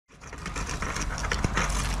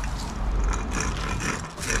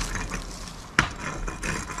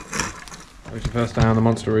First day on the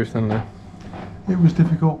monster roof then, Lou? It was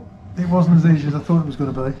difficult. It wasn't as easy as I thought it was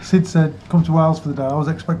going to be. Sid said, come to Wales for the day. I was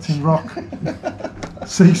expecting rock,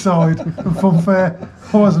 seaside and fun fair.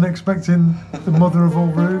 I wasn't expecting the mother of all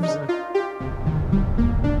roofs.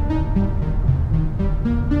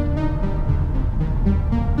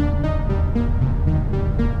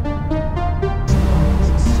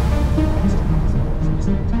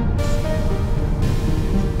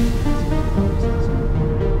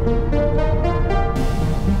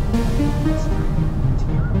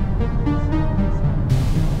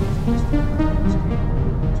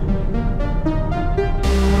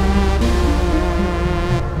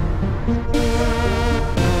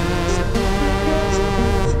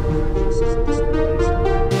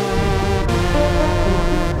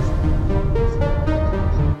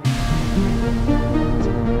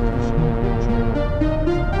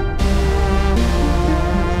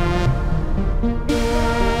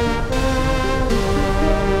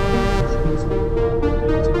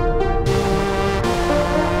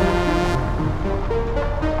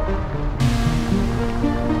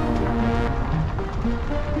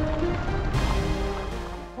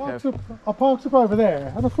 I parked up over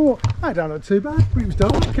there and I thought, I don't look too bad, but it was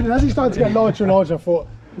dark. And as it started to get lighter and lighter, I thought,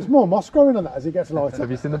 there's more moss growing on that as it gets lighter.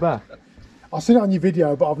 Have you seen the back? I've seen it on your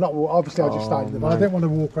video, but I've not, obviously I just stayed in them. I didn't want to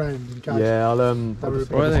walk around in case. Yeah, I'll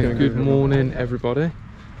right then, good morning everybody.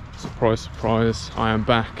 Surprise, surprise, I am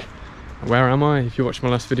back. Where am I? If you watched my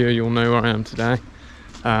last video, you'll know where I am today.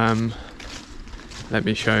 Let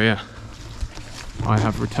me show you. I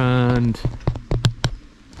have returned.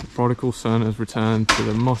 The prodigal son has returned to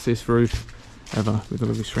the mossiest roof ever with a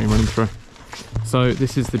lovely stream running through. So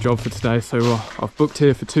this is the job for today. So I've booked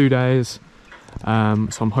here for 2 days. So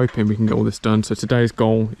I'm hoping we can get all this done. So today's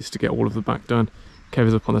goal is to get all of the back done. Kev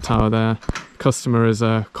is up on the tower there. Customer has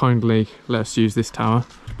kindly let us use this tower.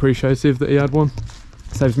 Appreciative that he had one.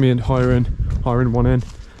 Saves me in hiring one in.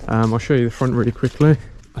 I'll show you the front really quickly.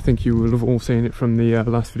 I think you will have all seen it from the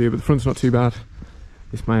last video, but the front's not too bad.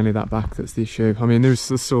 It's mainly that back that's the issue. I mean, there's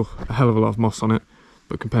still a hell of a lot of moss on it,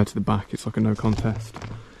 but compared to the back, it's like a no contest.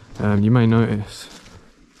 You may notice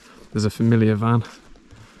there's a familiar van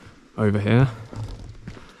over here.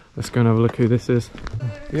 Let's go and have a look who this is.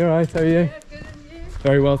 You alright? How are you? Good, and you?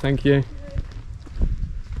 Very well, thank you.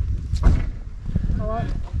 Alright.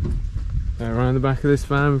 Around the back of this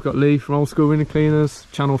van, we've got Lee from Old School Window Cleaners,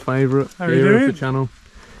 channel favourite, How are you doing? of the channel.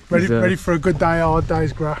 Ready for a good day, hard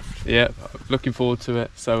day's graft. Yeah, looking forward to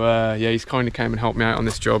it. So yeah, he's kind of came and helped me out on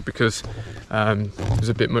this job because it was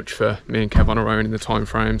a bit much for me and Kev on our own in the time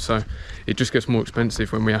frame. So it just gets more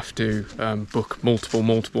expensive when we have to book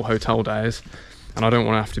multiple hotel days. And I don't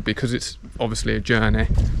want to have to, because it's obviously a journey,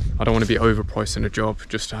 I don't want to be overpricing a job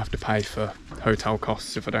just to have to pay for hotel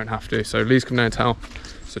costs if I don't have to. So Lee's come down to help.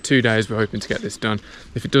 So 2 days we're hoping to get this done.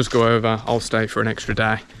 If it does go over, I'll stay for an extra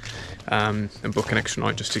day and book an extra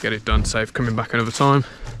night just to get it done, save coming back another time.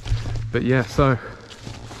 But yeah, so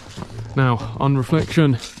now on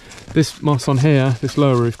reflection, this moss on here, this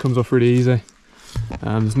lower roof comes off really easy.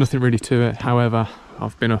 There's nothing really to it. However,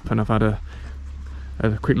 I've been up and I've had a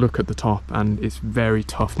quick look at the top and it's very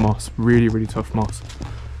tough moss, really tough moss.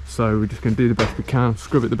 So we're just going to do the best we can,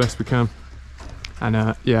 scrub it the best we can. And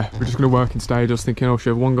yeah, we're just going to work in stages. I was thinking, oh, should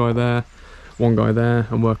have one guy there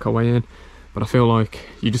and work our way in. But I feel like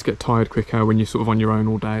you just get tired quicker when you're sort of on your own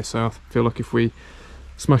all day. So I feel like if we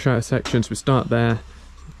smash out a section, so we start there,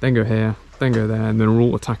 then go here, then go there, and then we're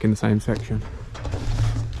all attacking the same section.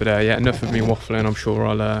 But yeah, enough of me waffling. I'm sure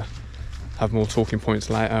I'll have more talking points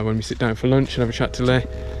later when we sit down for lunch and have a chat to Lee.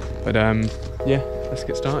 But yeah, let's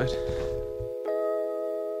get started.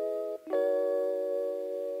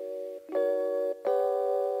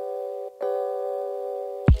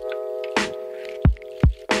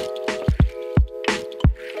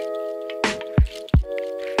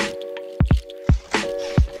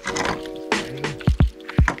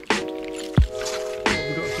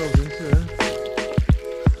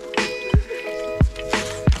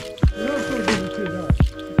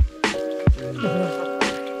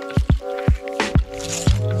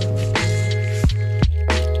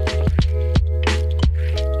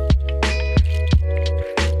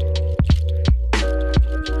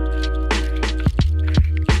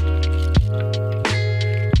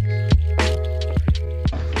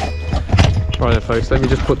 Right then folks, let me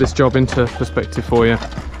just put this job into perspective for you.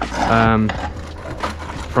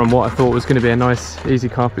 From what I thought was going to be a nice easy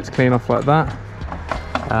carpet to clean off like that,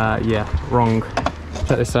 yeah, wrong.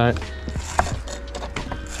 Check this out.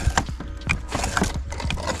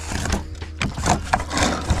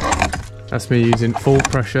 That's me using full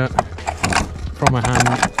pressure from my hand.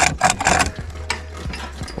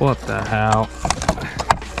 What the hell?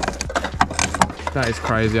 That is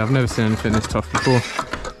crazy. I've never seen anything this tough before.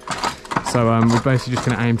 So we're basically just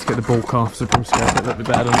going to aim to get the bulk off, so probably scrape it a little bit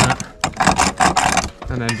better than that.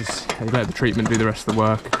 And then just let the treatment do the rest of the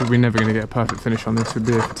work, because we're never going to get a perfect finish on this. We'd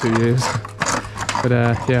be here for 2 years. But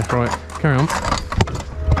yeah, right, carry on.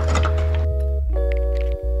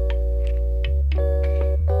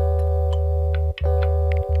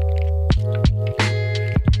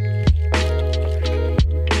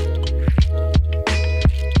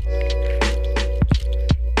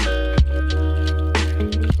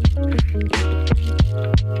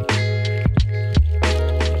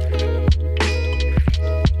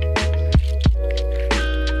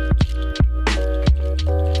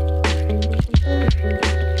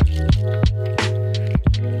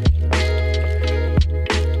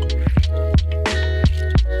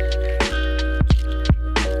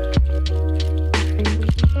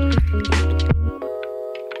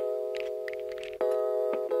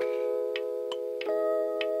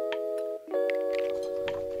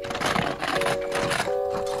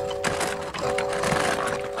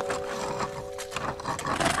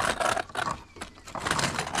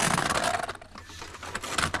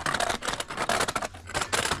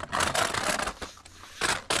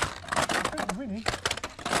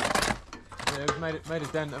 Yeah, we've made a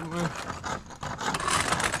dent, haven't we?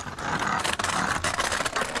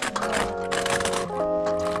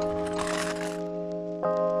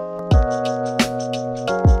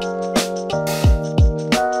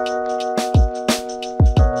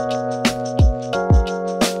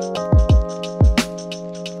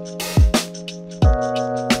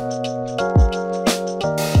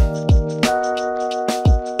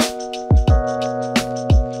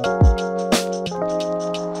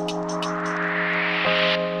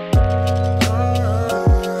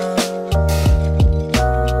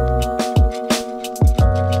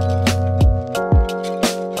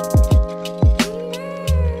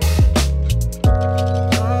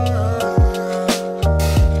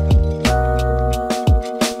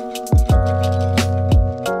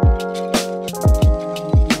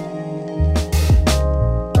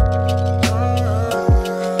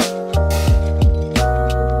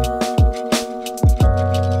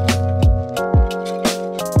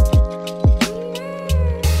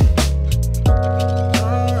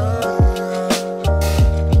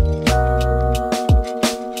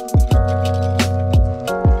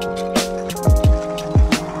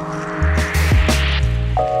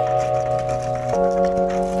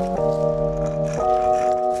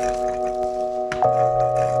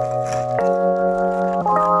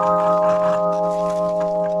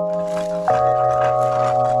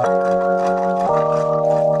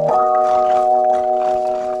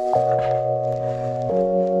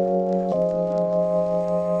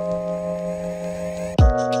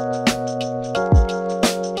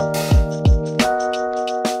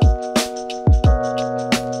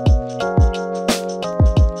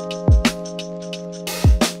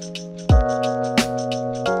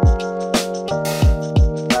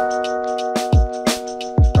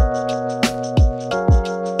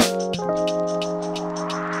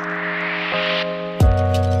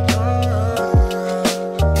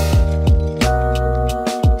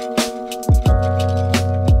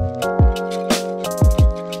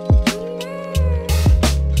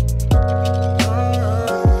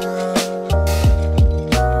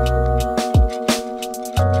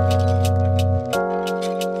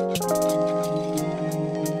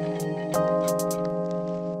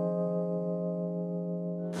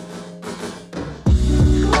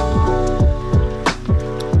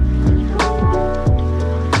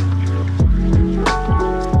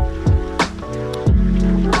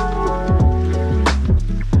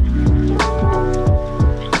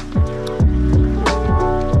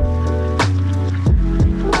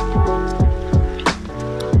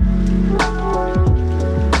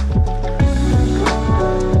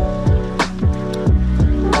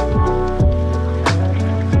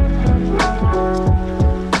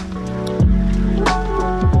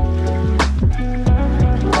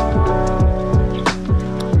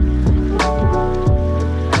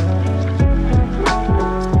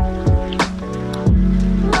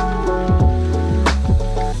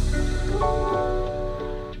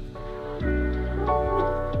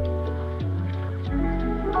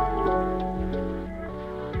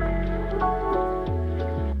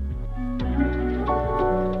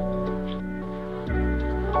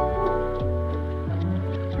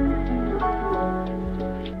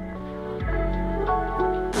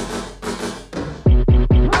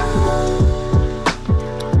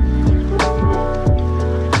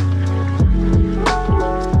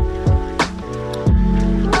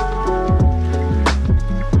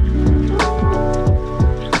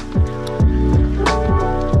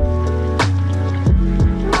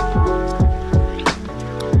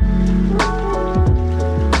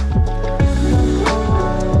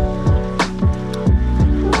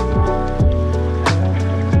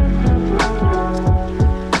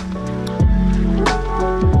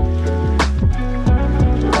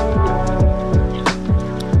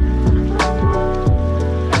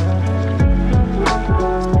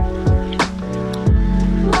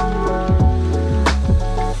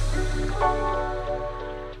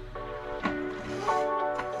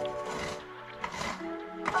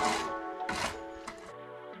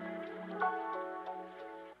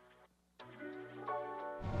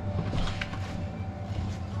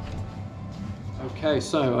 Okay,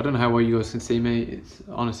 so I don't know how well you guys can see me. It's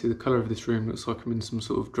honestly, the colour of this room looks like I'm in some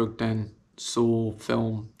sort of drug den, Saw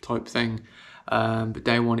film type thing. But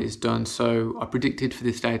day one is done, so I predicted for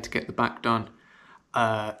this day to get the back done.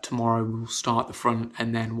 Tomorrow we'll start the front,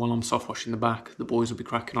 and then while I'm soft washing the back, the boys will be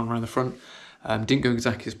cracking on around the front. Didn't go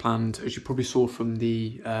exactly as planned, as you probably saw from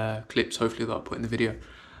the clips, hopefully, that I put in the video.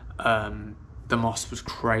 The moss was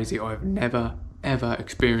crazy. I've never ever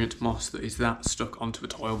experienced moss that is that stuck onto a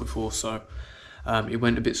tile before, so it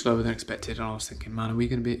went a bit slower than expected, and I was thinking, man,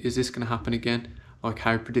 is this gonna happen again? Like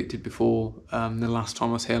how I predicted before, the last time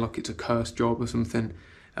I was here, like it's a cursed job or something.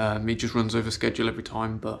 It just runs over schedule every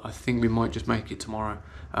time, but I think we might just make it tomorrow.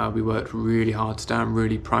 We worked really hard today. I'm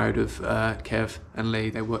really proud of Kev and Lee.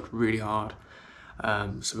 They worked really hard.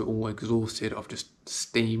 So we're all exhausted. I've just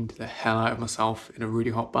steamed the hell out of myself in a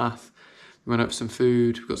really hot bath. We went out for some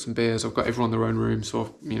food, we've got some beers. I've got everyone their own room,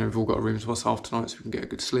 so we've all got a room to ourselves tonight so we can get a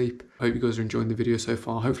good sleep. I hope you guys are enjoying the video so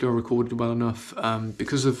far. Hopefully I recorded well enough.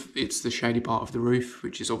 Because of it's the shady part of the roof,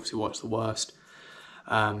 which is obviously why it's the worst.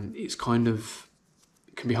 It's kind of,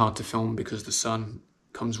 it can be hard to film because the sun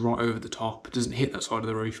comes right over the top. It doesn't hit that side of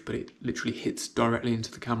the roof, but it literally hits directly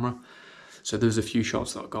into the camera. So there's a few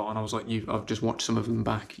shots that I got, and I was like, I've just watched some of them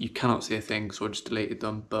back. You cannot see a thing, so I just deleted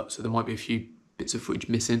them. But so there might be a few bits of footage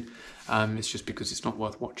missing. It's just because it's not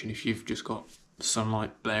worth watching if you've just got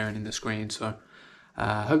sunlight blaring in the screen. So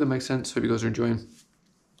I hope that makes sense. Hope you guys are enjoying.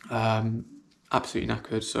 Absolutely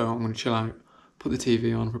knackered, so I'm going to chill out, put the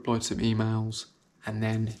TV on, reply to some emails, and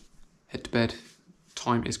then head to bed.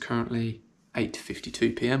 Time is currently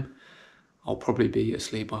 8:52 p.m. I'll probably be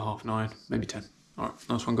asleep by 9:30, maybe 10. Alright,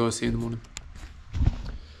 nice one guys, see you in the morning.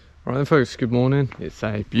 Alright then folks, good morning. It's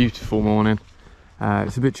a beautiful morning.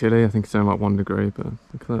 It's a bit chilly, I think it's only like 1 degree, but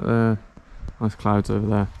look at that there. Nice clouds over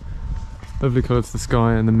there. Lovely colour to the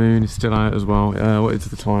sky, and the moon is still out as well. What is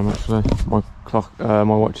the time actually? My clock, my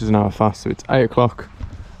watch is an hour fast, so it's 8 o'clock,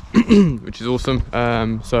 which is awesome.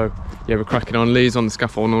 So yeah, we're cracking on. Lee's on the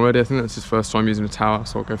scaffolding already. I think that's his first time using a tower,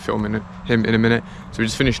 so I'll go film him in a minute. So we're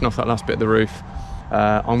just finishing off that last bit of the roof.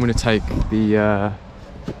 I'm going to take the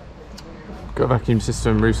got a vacuum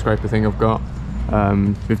system roof scraper thing I've got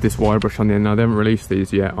with this wire brush on the end. Now they haven't released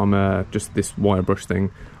these yet. I'm just this wire brush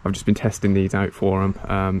thing. I've just been testing these out for them.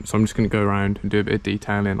 So I'm just going to go around and do a bit of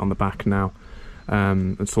detailing on the back now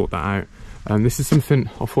and sort that out. This is something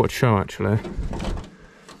I thought I'd show actually,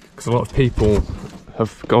 because a lot of people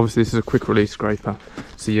have, obviously this is a quick release scraper.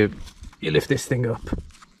 So you lift this thing up,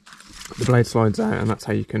 the blade slides out, and that's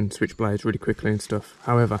how you can switch blades really quickly and stuff.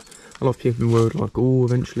 However, a lot of people have been worried like, oh,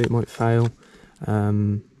 eventually it might fail,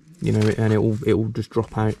 and it will just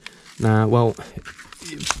drop out. Now, well,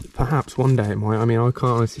 perhaps one day it might. I mean, I can't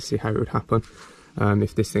honestly see how it would happen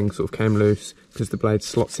if this thing sort of came loose, because the blade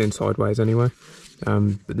slots in sideways anyway.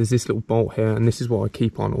 But there's this little bolt here, and this is what I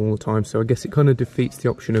keep on all the time. So I guess it kind of defeats the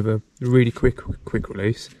option of a really quick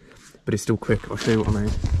release, but it's still quick. I'll show you what I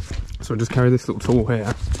mean. So I just carry this little tool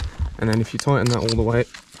here, and then if you tighten that all the way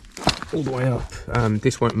up,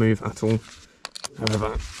 this won't move at all.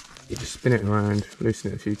 However, you just spin it around,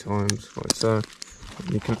 loosen it a few times, like so,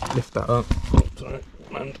 and you can lift that up. Oh, sorry,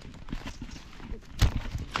 and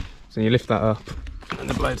so you lift that up, and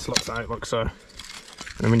the blade slots out like so. And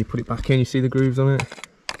then when you put it back in, you see the grooves on it.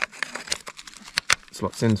 It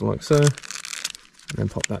slots in like so, and then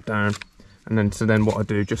pop that down. And then what I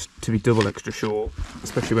do, just to be double extra sure,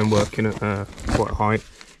 especially when working at quite a height,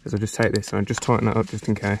 is I just take this and just tighten that up just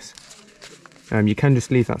in case. You can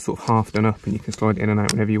just leave that sort of half done up, and you can slide it in and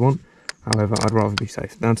out whenever you want. However, I'd rather be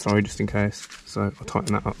safe than sorry, just in case. So I'll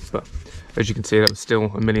tighten that up. But as you can see, that was still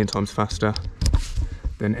a million times faster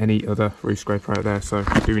than any other roof scraper out there. So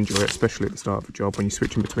I do enjoy it, especially at the start of a job when you're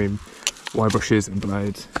switching between wire brushes and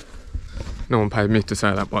blades. No one paid me to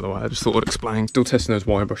say that, by the way. I just thought I'd explain. Still testing those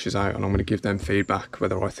wire brushes out, and I'm going to give them feedback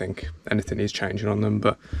whether I think anything is changing on them.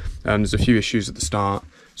 But there's a few issues at the start,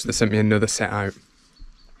 so they sent me another set out.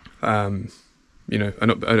 An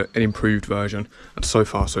improved version, and so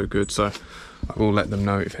far so good. So I will let them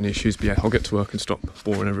know if any issues. But yeah, I'll get to work and stop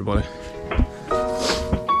boring everybody.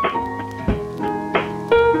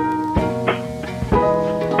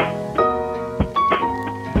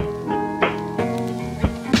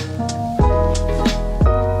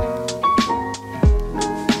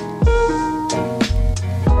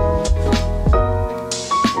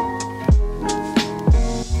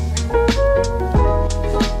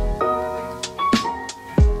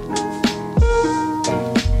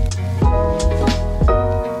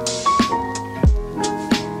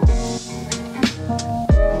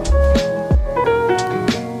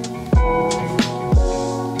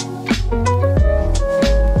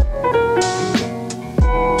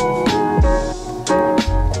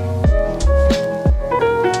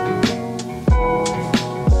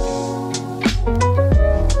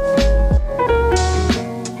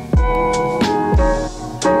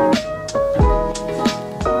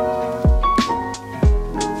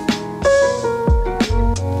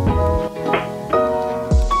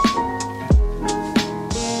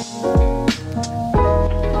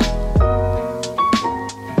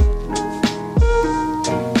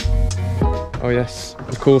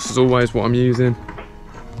 course, as always, what I'm using,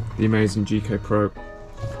 the amazing GK Pro.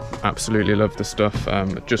 Absolutely love the stuff.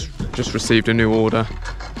 Just received a new order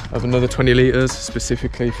of another 20 litres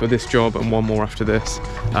specifically for this job, and one more after this.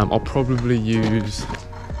 I'll probably use,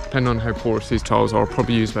 depending on how porous these tiles are, I'll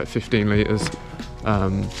probably use about 15 litres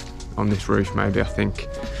on this roof, maybe, I think.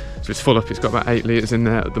 So it's full up, it's got about 8 litres in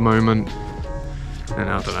there at the moment. And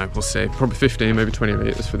I don't know, we'll see. Probably 15, maybe 20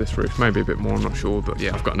 litres for this roof, maybe a bit more, I'm not sure, but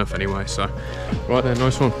yeah, I've got enough anyway. So, right then,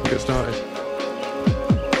 nice one, get started.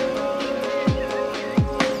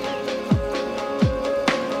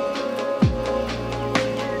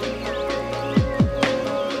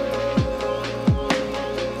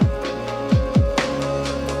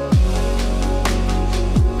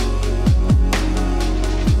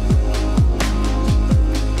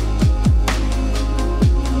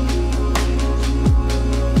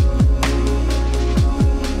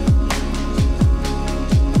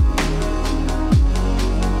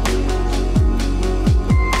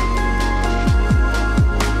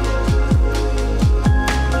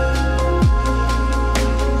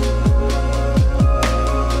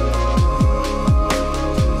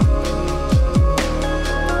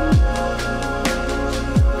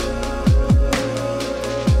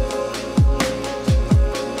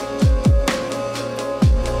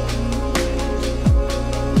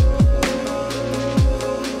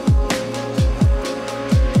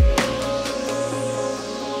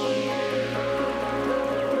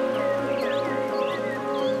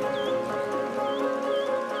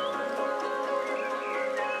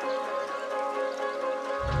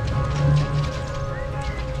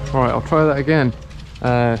 Alright, I'll try that again.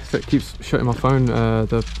 So it keeps shutting my phone,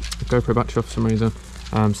 the GoPro battery off for some reason.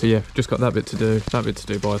 So yeah, just got that bit to do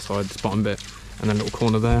by the side, this bottom bit, and then a little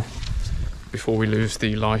corner there, before we lose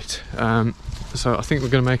the light. So I think we're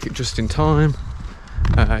going to make it just in time.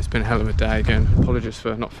 It's been a hell of a day again. Apologies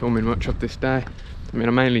for not filming much of this day. I mean,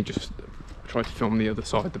 I mainly just tried to film the other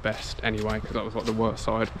side the best anyway, because that was like the worst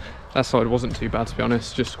side. That side wasn't too bad, to be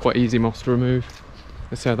honest, just quite easy moss to remove.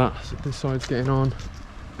 Let's see how this side's getting on.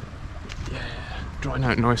 Yeah, drying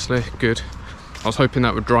out nicely, good. I was hoping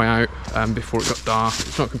that would dry out before it got dark.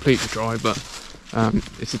 It's not completely dry, but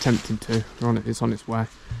it's attempting to. It's on its way.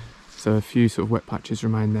 So a few sort of wet patches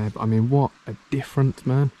remain there, but I mean, what a difference,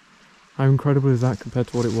 man. How incredible is that compared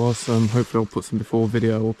to what it was? Hopefully I'll put some before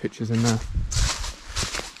video or pictures in there.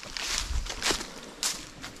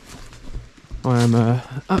 I am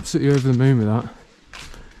absolutely over the moon with that.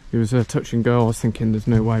 It was a touch and go. I was thinking there's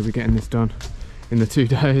no way we're getting this done in the 2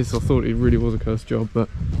 days. I thought it really was a cursed job, but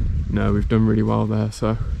no, we've done really well there.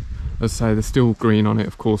 So as I say, there's still green on it,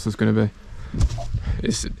 of course there's going to be.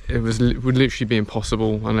 It would literally be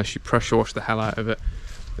impossible unless you pressure wash the hell out of it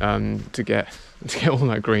to get all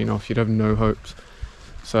that green off. You'd have no hopes.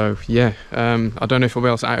 So yeah, I don't know if I'll be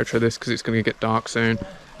able to outro this because it's going to get dark soon.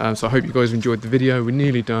 So I hope you guys enjoyed the video. We're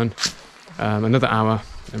nearly done. Another hour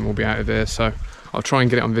and we'll be out of there. So I'll try and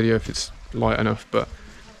get it on video if it's light enough, but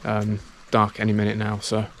dark any minute now.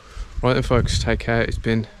 So right then folks, take care. It's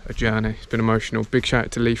been a journey, it's been emotional. Big shout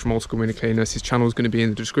out to Lee from Old School Mini Cleaners. His channel is going to be in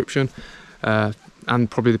the description and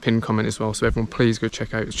probably the pinned comment as well, so everyone please go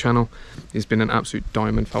check out his channel. He's been an absolute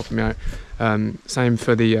diamond for helping me out. Same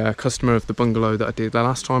for the customer of the bungalow that I did the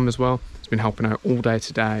last time as well. He's been helping out all day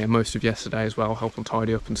today and most of yesterday as well, helping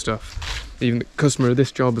tidy up and stuff. Even the customer of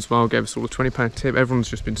this job as well gave us all a £20 tip. Everyone's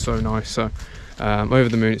just been so nice. So over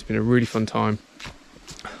the moon, it's been a really fun time.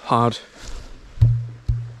 Hard.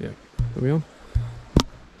 Yeah, are we on?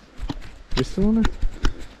 We're still on it?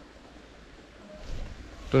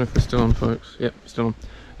 Don't know if we're still on, folks. Yep, still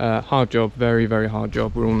on. Hard job, very, very hard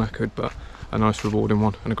job. We're all knackered, but a nice rewarding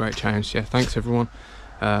one and a great change. Yeah, thanks everyone.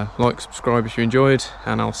 Like, subscribe if you enjoyed,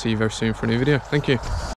 and I'll see you very soon for a new video. Thank you.